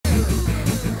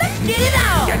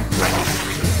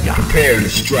Prepare to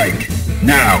strike.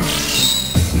 Now!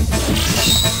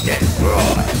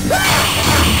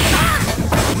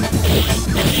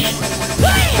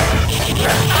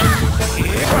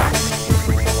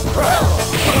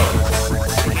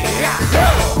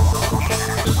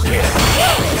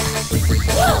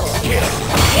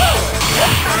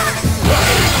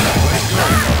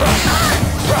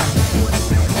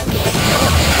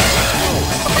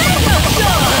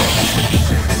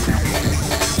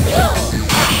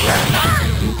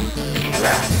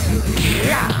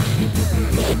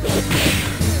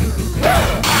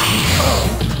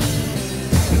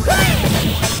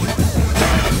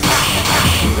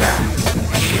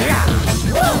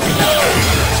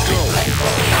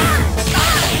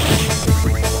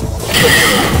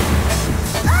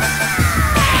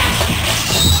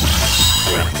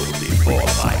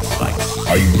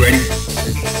 Are you ready?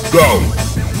 Go!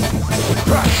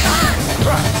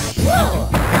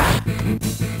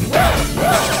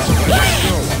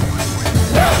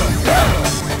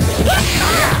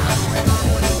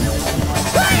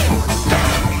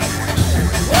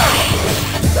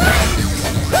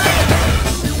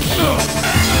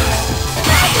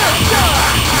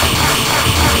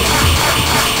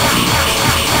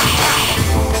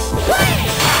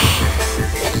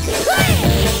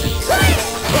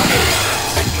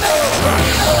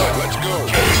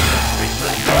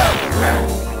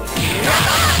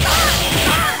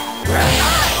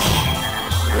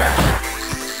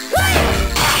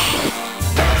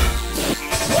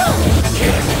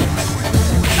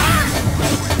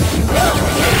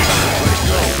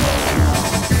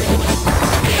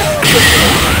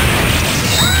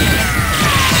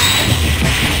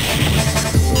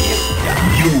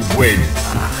 Win.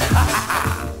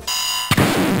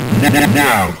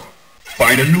 Now,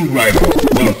 find a new rival.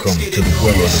 Welcome to the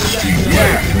world of Street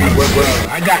Fighter 3. Well,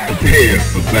 I got prepared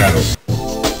for battle.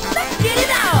 Let's get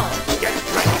it out!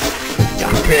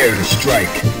 Prepare to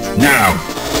strike. Now!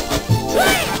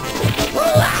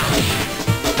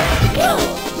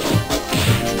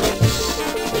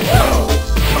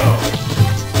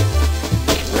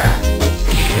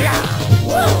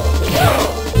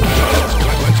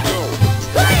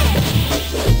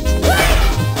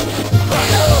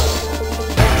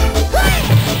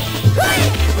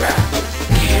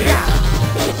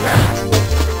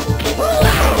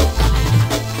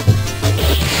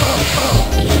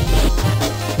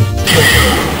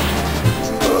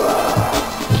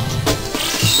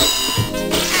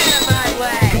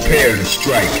 Prepare to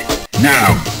strike.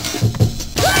 Now!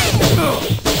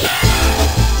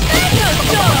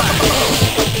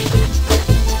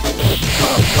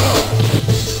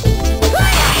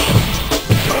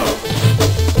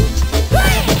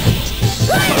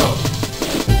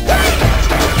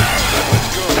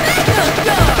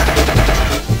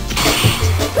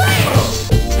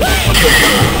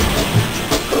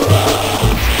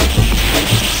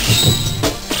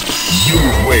 You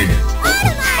win!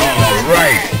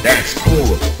 Alright, that's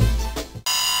cool.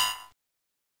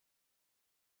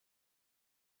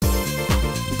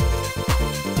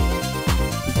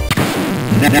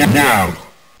 Now,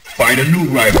 find a new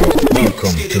rival.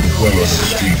 Welcome to the world of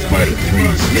Street Fighter 3.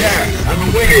 Yeah, I've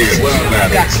been waiting. Well, I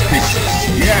got the picture.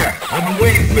 Yeah, I've been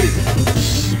waiting for this.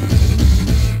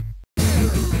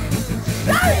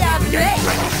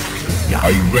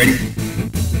 Are you ready?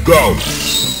 Go!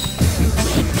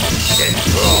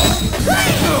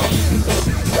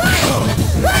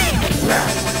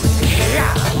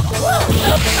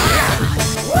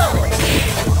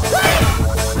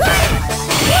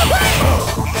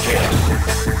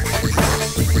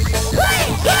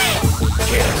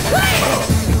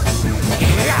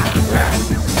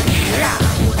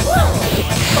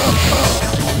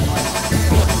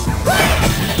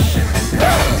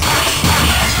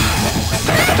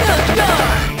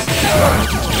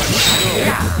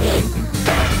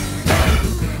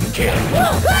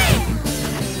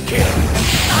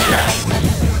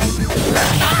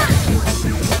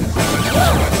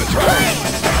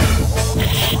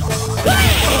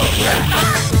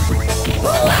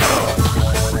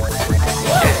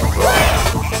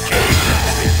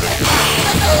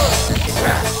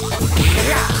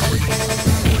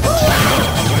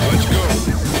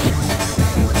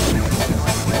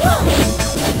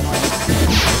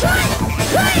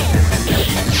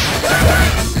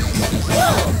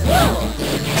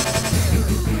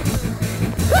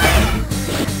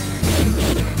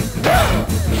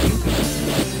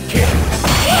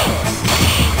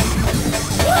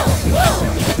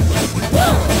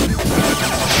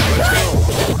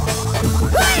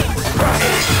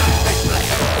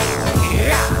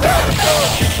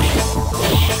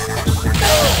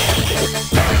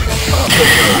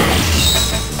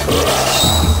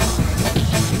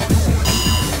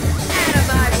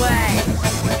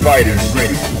 Fighters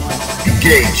ready.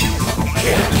 Engage.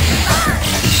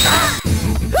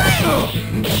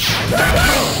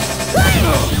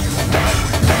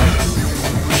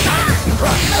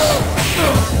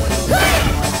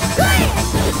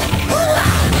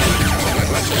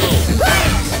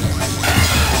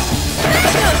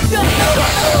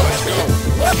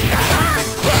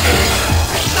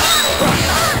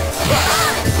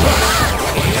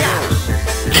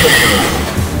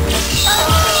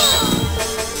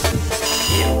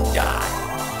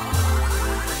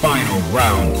 Final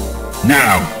round.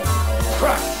 Now.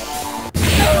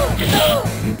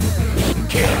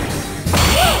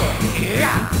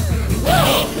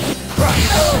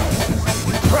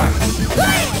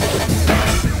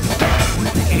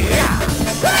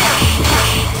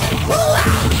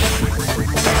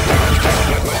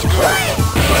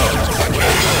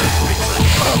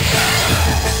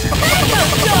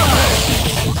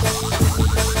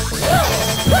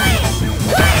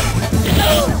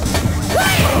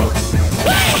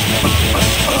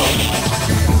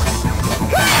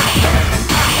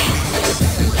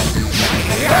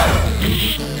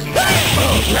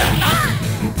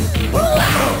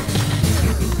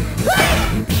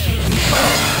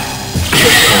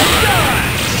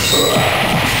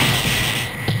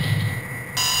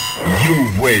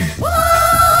 You win.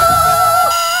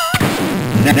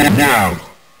 Now,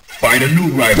 find a new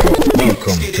rival.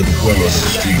 Welcome to the world of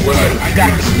Street Fighter. I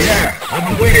got this. Yeah,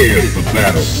 I'm prepared for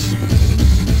battle.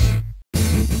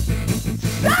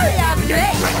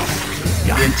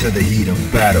 Into the heat of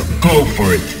battle. Go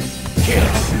for it.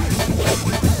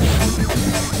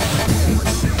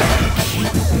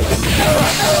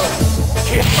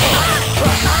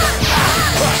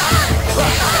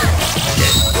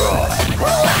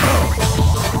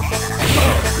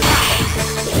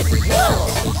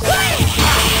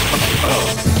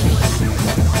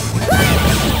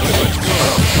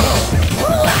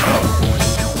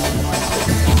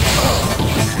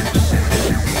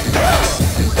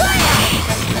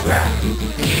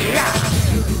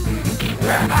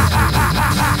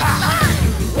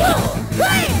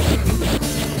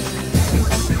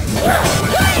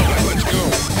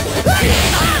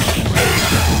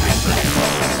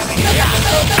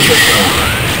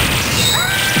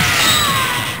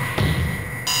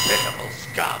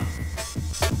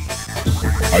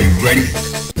 Are you ready?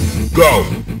 Go!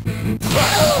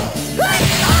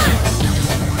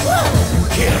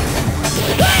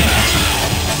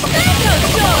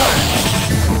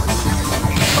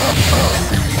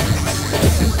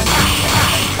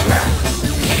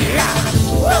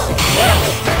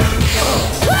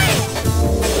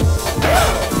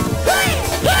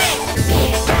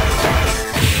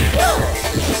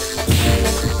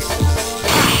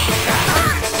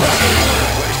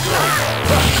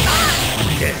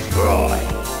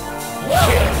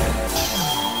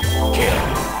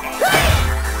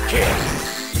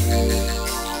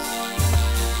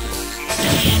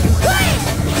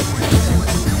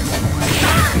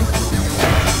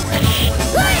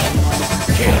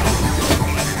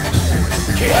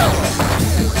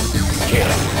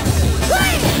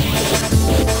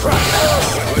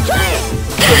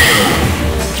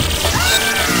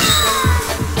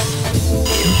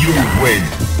 Win.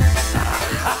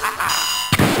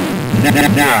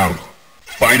 Now,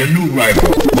 find a new rival.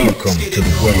 Welcome to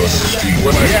the world of Street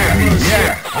Fighter.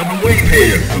 Yeah, I'm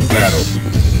prepared for battle.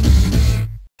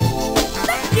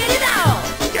 Let's get it on!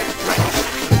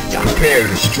 Prepare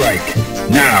to strike.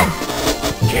 Now.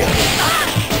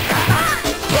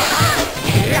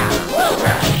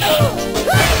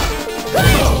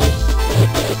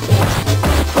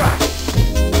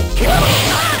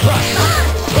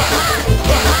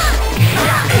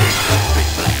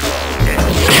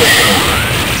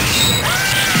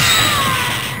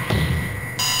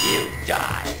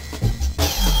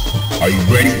 Are you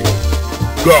ready?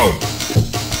 Go!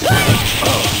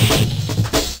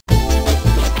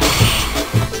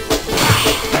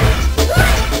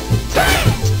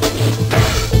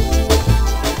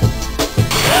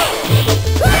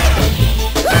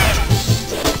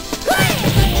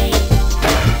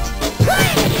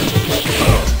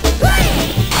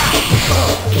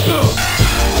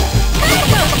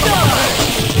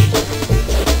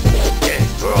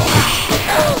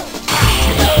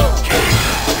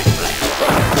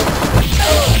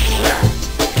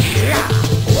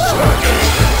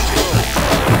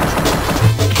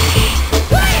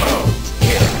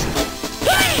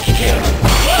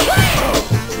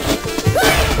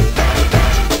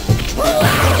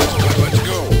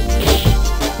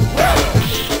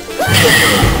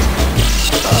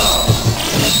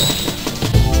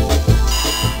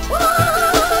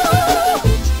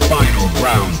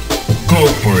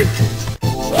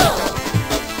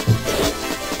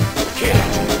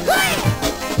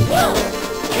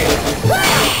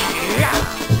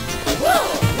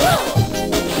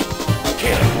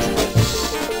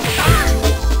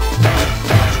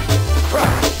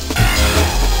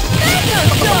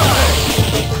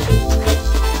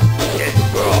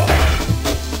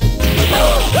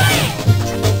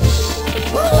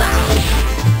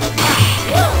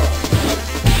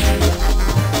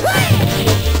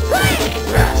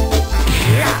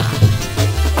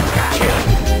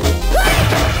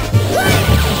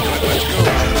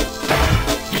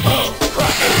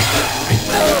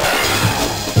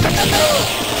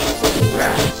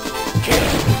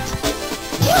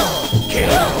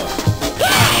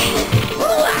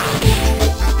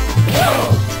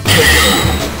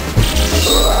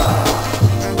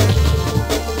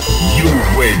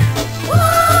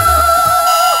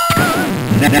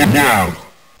 Now,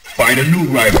 find a new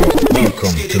rival.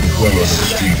 Welcome to the world of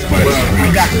Street Fighter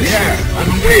 3.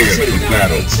 Prepare for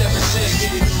battle.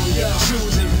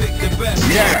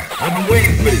 Yeah, I've been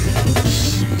waiting for this.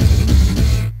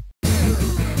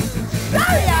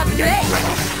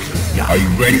 Are you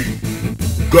ready?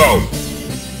 Go!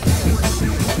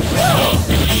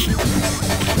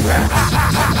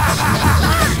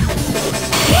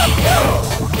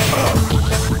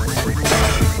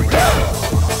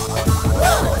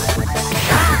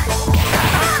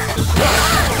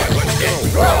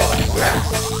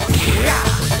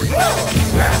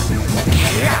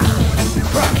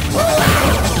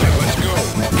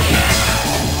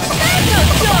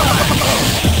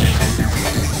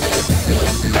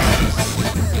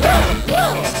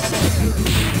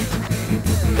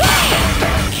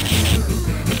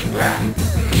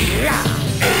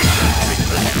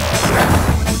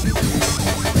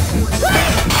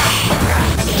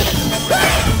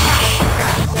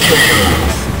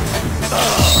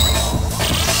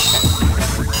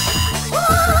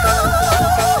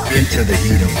 Into the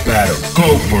heat of battle.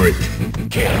 Go for it.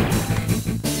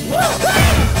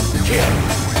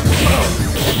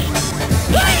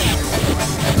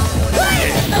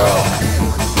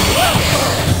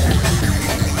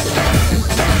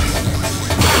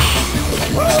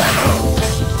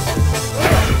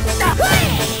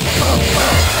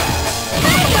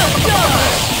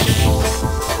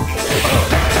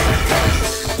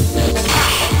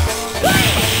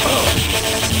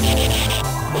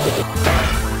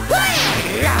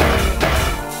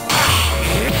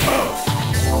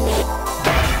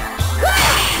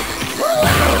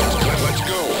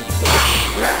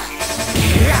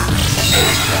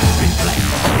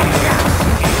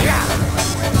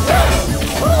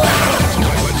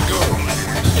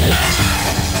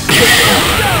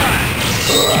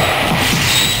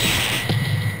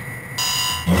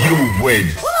 Win.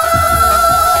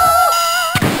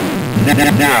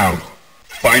 Now,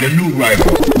 find a new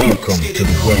rival. Welcome to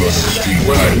the world of Street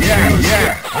Fighter 3.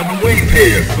 I've been waiting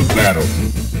here for battle.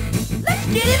 Let's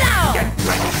get it out!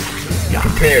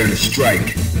 Prepare to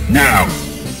strike. Now.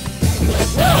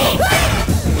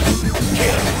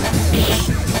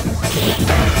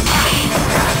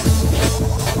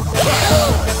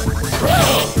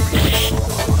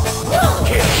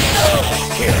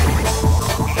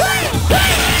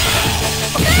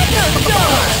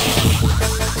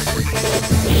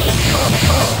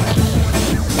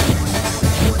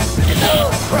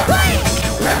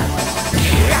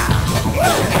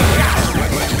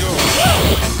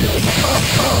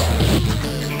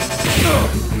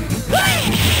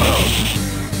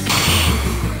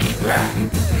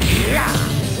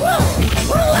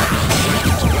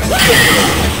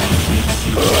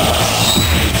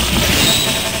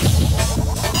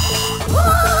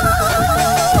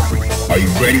 Are you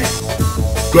ready?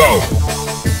 Go!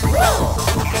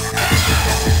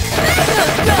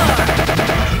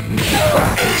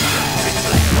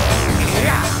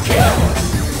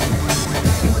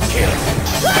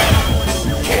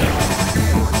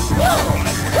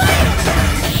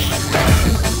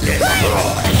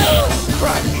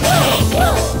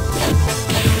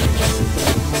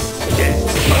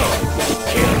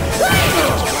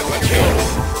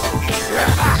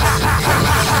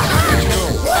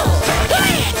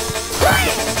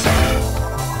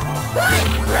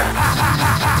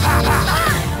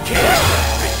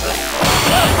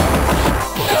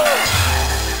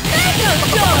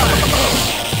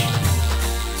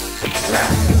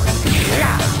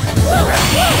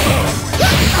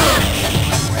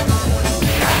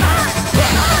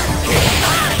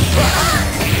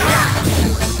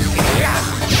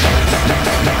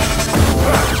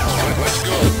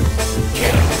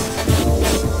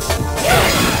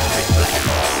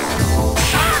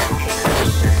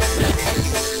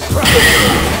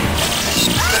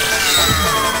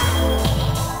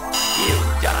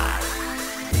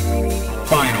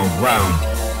 Final round.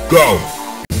 Go!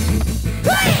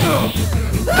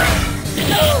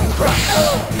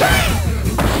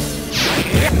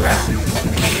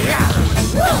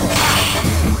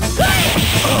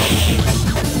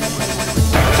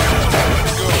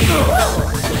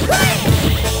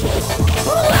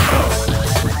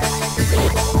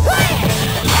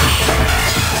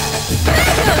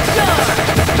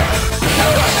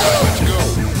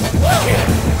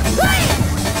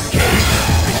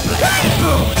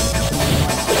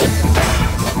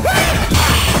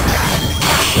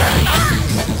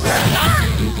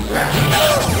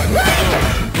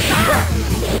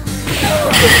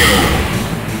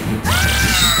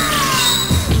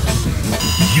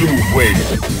 You win.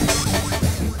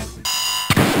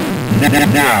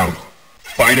 Now,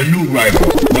 Find a new rival.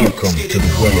 Welcome to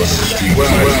the world of Street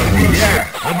Fighter 3. Yeah,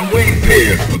 I'm waiting.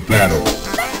 Prepare for battle.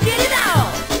 Let's get it out!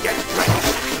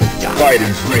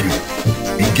 Fighters ready.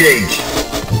 Engage.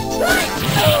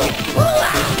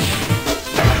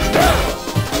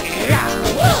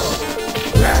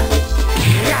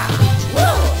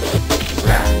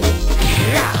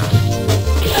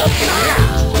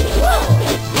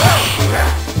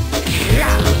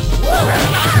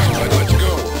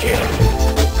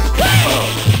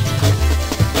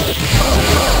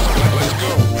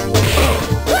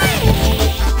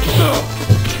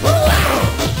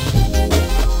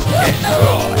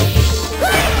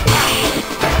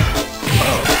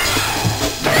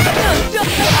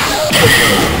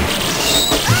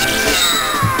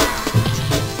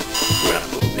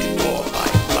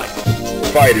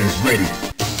 Fighters ready.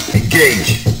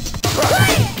 Engage.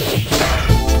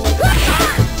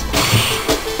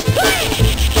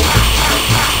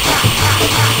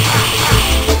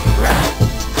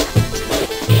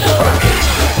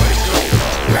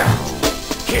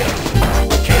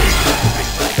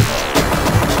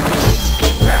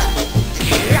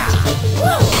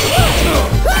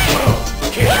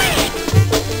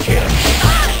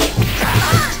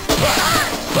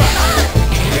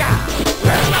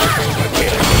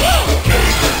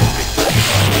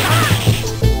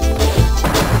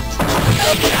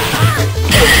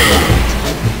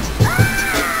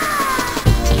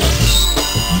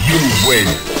 Win.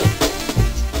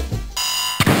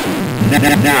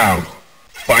 Now,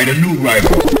 find a new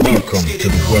rival. Welcome to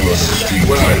the world of Street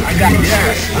Fighter. I got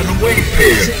I'm waiting.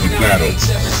 Prepare for battle.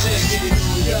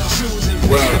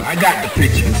 Well, I got the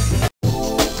picture.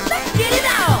 Let's get it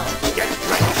out!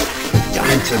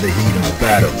 Enter the heat of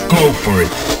battle. Go for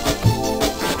it.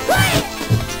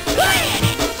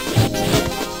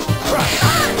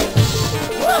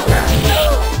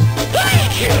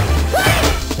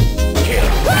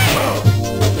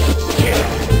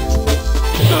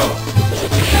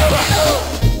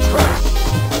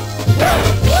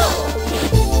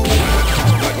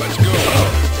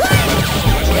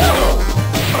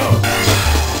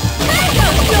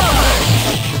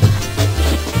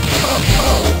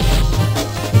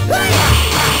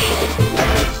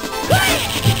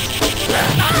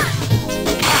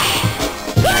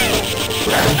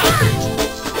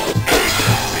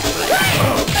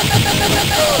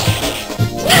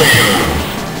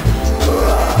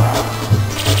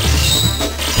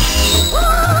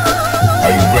 Are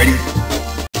you ready?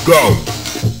 Go!